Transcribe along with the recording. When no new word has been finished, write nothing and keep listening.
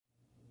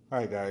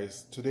Hi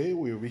guys, today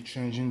we'll be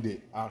changing the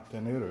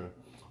alternator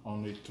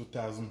on the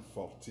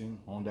 2014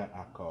 Honda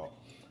Accord.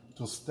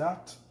 To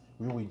start,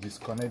 we will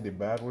disconnect the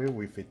battery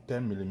with a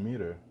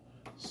 10mm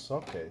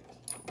socket,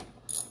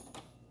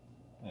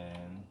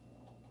 and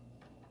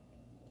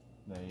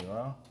there you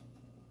are.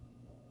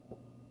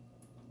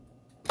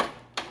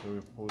 We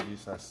will pull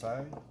this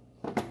aside,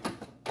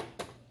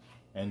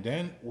 and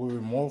then we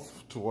will move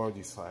toward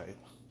the side.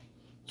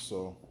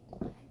 So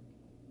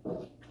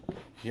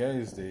here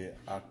is the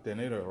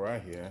alternator right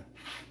here.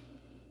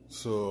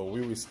 So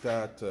we will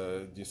start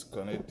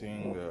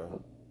disconnecting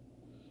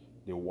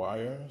the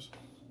wires.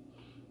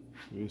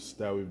 We'll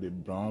start with the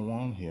brown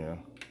one here.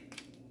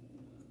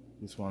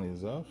 This one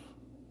is off,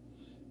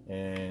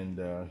 and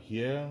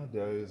here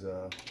there is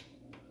a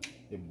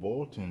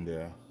bolt in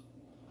there.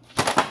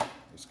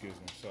 Excuse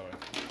me, sorry.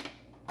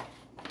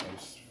 I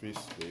just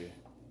fixed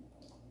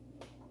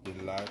the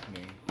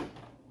lightning.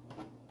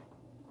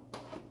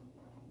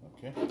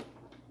 Okay.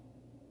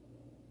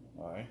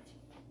 Alright,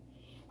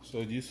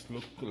 so this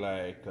looks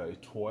like a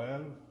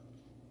 12.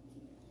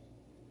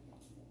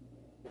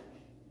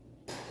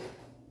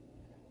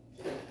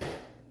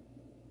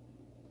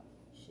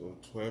 So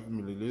 12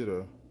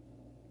 milliliter.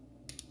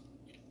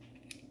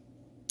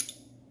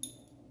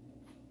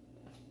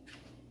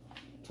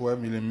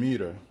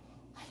 Millimeter.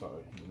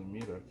 Sorry,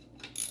 millimeter.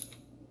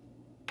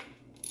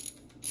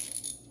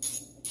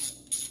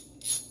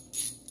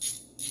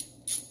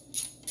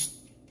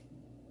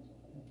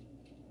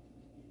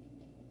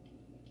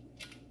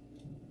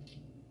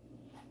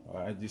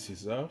 Alright, this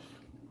is off.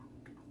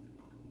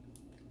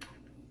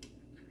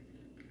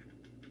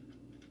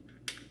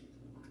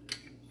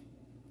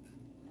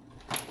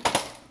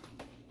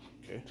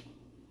 Okay.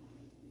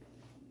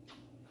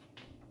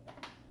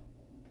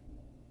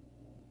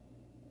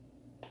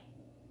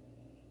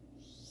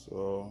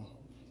 So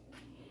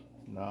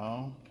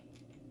now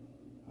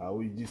I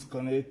will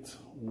disconnect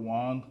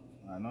one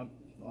another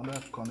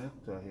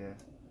connector here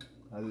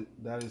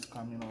that is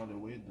coming all the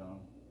way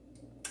down.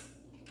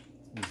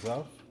 It's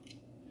off.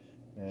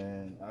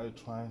 And I'm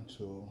trying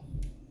to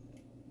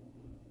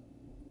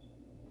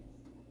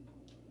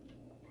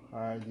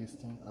pry this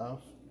thing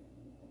off.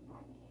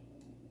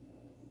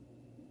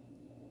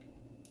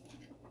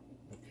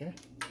 Okay,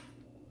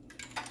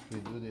 we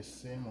do the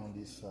same on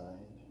this side.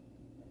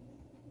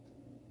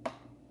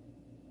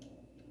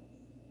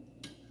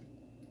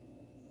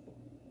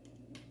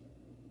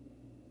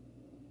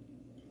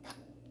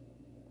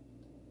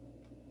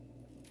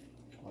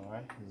 All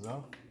right, it's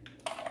off.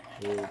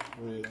 We'll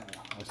put it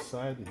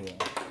aside here.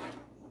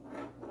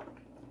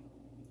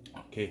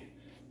 Okay,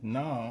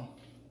 now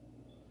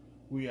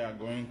we are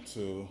going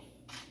to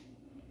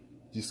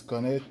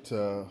disconnect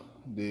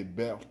the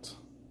belt.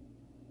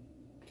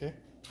 Okay,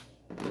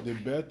 the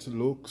belt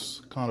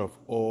looks kind of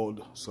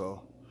old,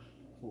 so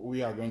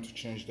we are going to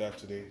change that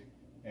today.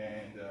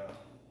 And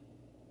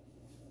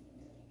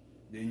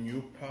the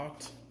new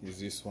part is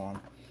this one.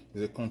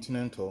 It's a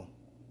Continental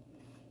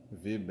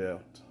V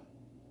belt.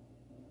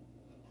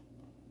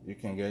 You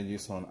can get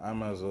this on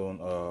Amazon,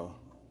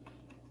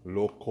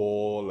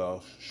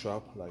 local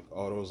shop like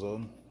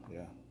AutoZone.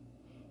 Yeah.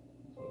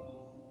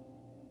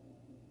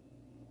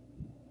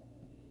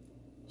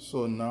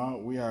 So now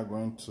we are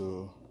going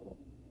to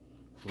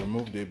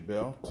remove the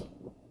belt.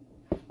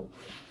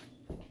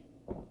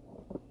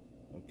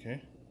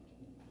 Okay.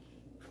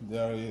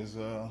 There is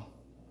a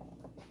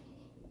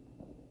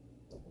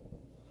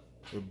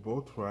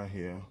bolt right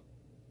here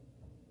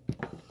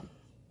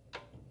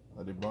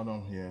at the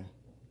bottom here.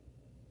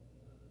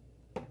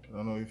 I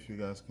don't know if you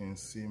guys can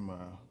see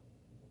my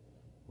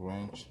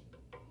wrench.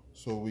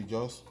 So we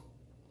just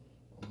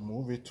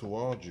move it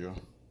towards you.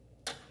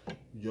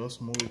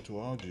 Just move it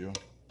towards you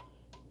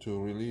to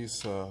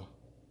release the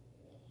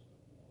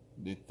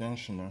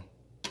tensioner.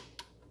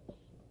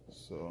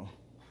 So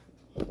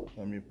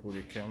let me put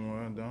the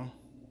camera down.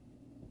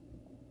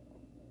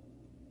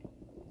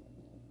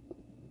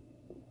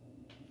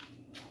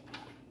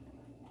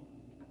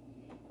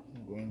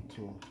 I'm going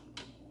to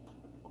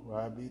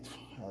grab it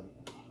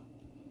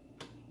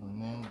and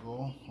then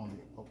go on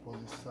the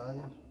opposite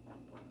side.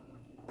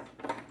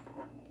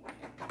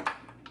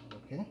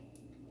 Okay,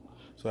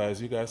 so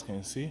as you guys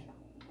can see,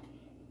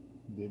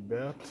 the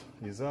belt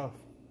is off.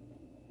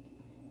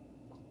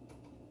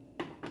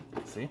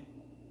 See?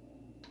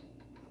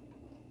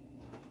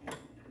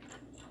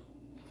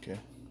 Okay,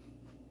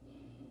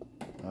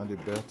 now the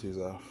belt is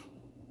off.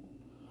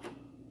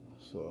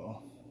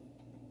 So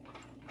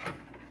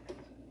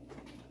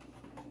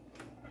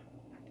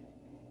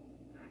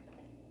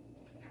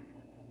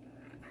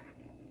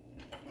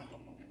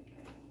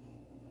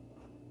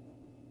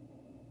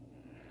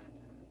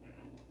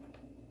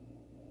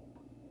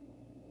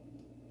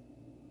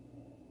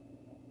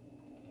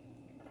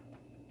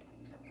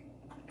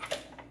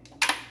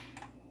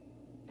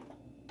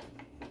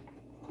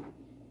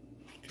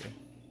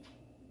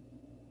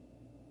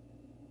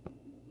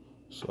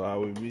So I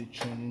will be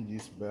changing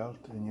this belt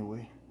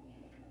anyway.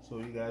 So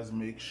you guys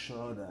make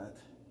sure that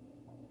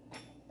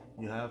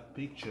you have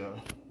picture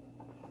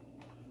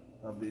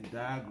of the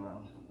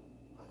diagram.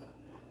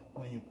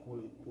 When you pull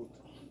it, put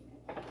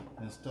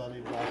install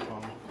it back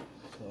on.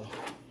 So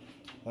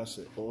that's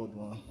the old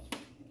one.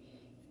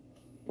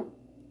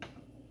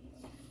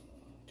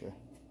 Okay.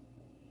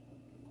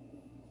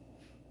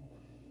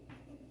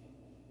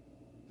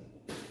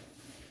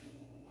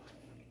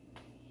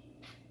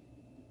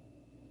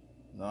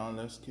 Now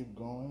let's keep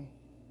going.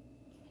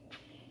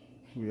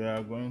 We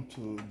are going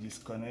to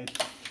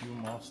disconnect a few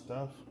more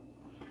stuff.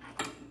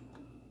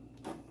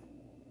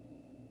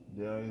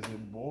 There is a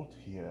bolt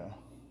here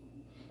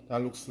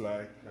that looks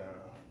like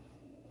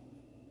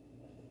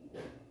I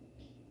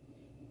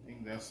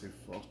think that's a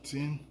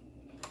 14.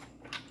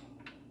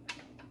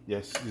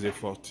 Yes, it's a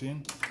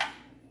 14.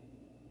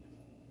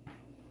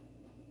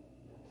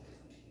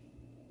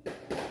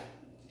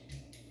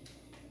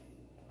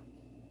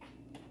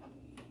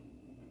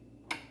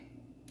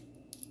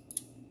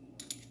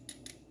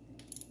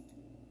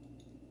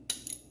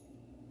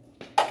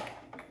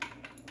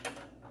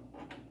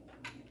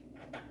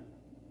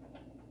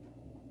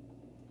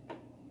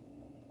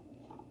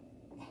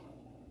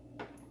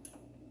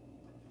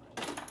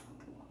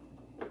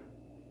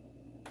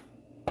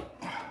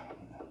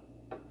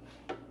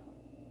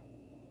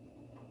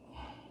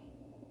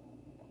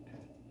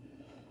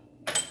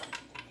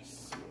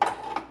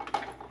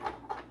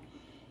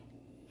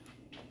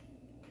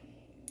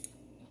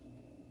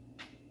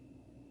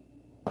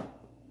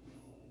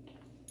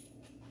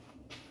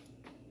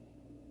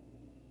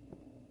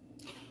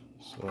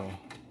 So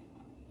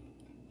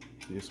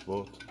this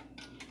bolt,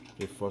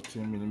 the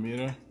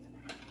 14mm,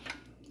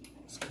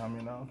 is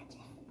coming out.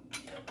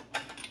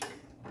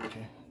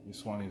 Okay,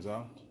 this one is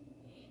out.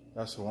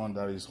 That's the one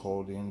that is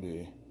holding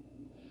the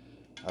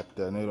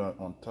alternator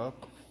on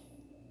top.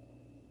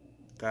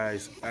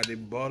 Guys, at the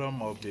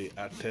bottom of the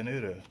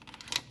alternator,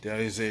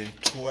 there is a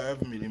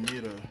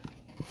 12mm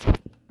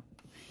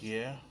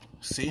here.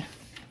 See?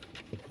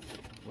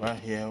 Right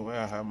here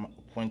where I am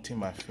pointing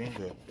my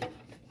finger.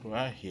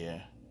 Right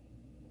here.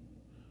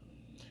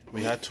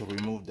 We had to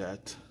remove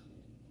that.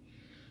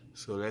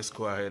 So let's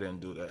go ahead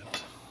and do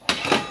that.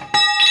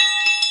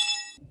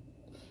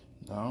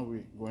 Now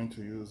we're going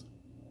to use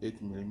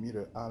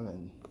 8mm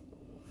Allen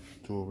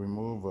to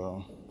remove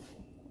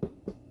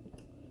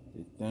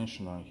the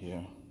tensioner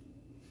here.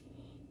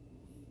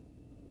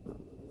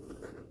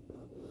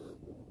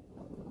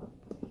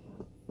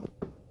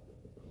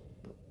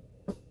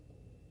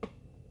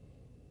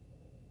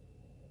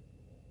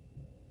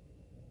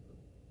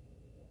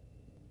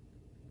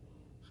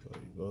 So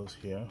it goes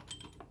here.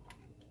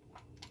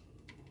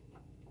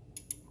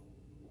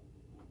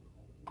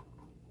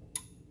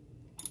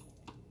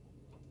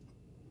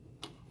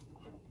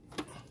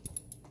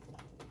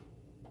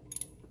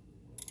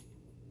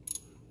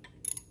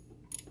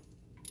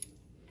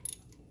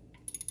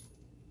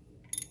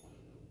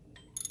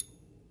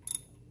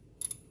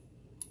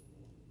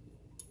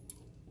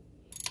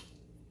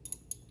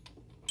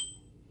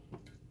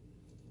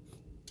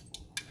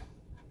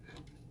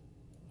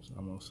 It's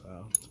almost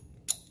out.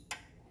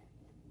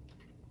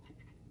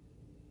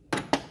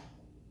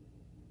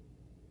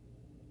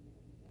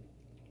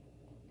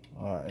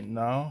 Alright,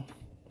 now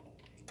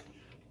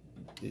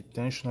the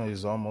tensioner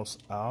is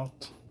almost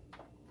out.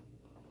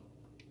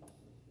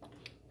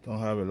 Don't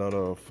have a lot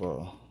of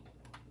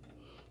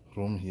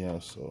room here,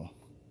 so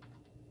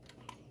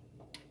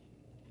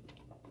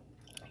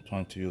I'm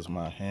trying to use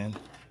my hand.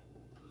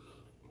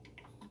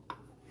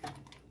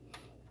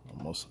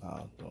 Almost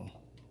out though.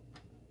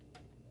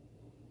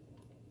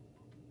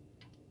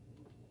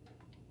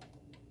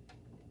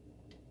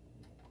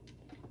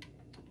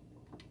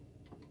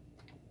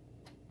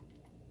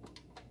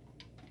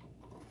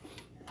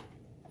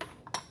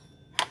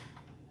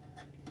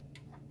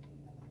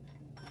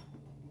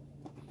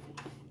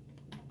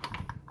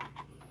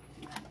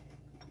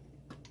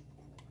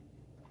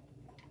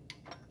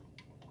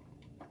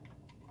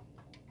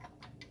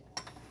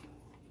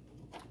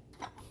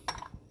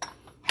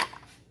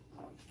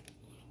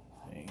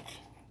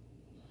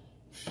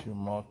 Few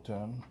more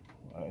turn,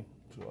 right?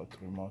 2 or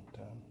 3 more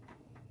turn.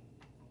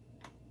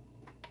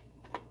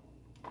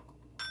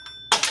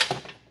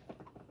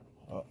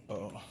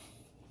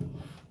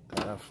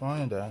 Gotta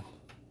find that.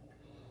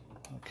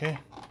 Okay,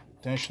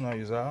 tensioner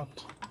is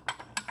out.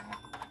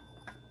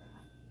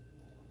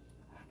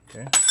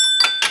 Okay.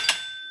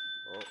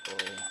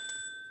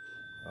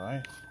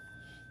 Alright,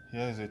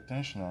 here's the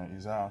tensioner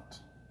is out.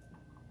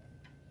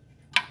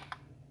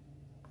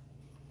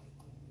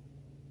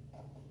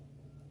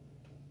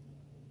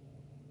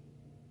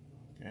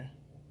 Okay.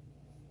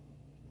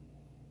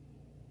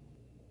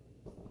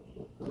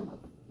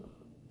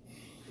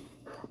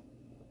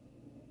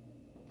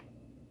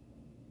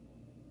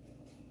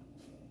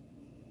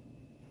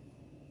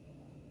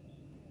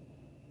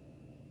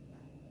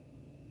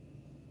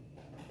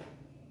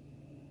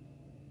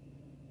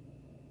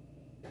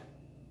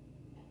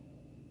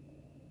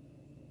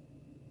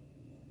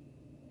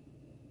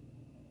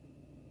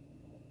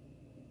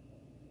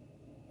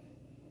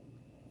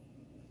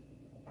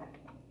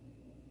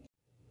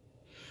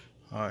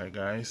 Alright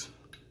guys,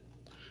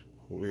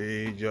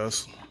 We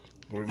just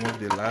remove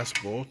the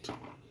last bolt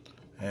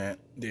and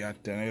the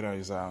alternator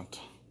is out.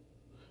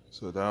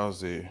 So that was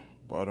the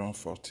bottom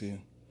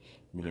 14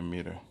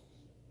 millimeter.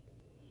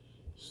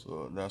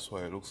 So that's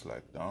what it looks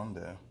like down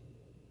there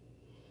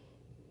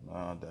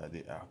now that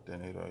the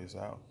alternator is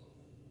out.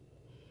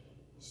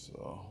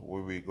 So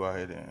we will go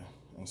ahead and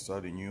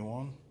install the new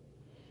one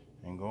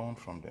and go on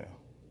from there.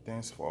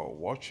 Thanks for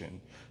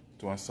watching.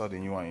 To install the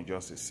new one is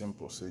just a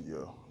simple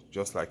procedure.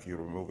 Just like you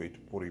remove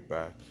it, put it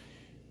back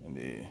in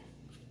the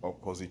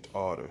opposite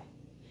order.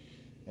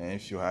 And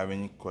if you have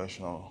any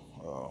question,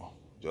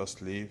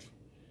 just leave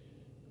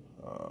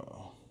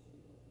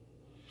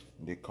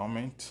the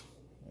comment,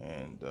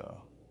 and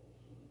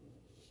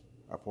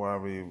I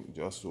probably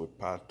just do a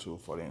part 2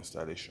 for the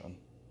installation.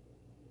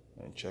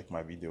 And check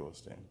my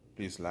videos then.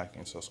 Please like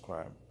and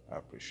subscribe. I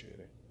appreciate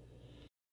it.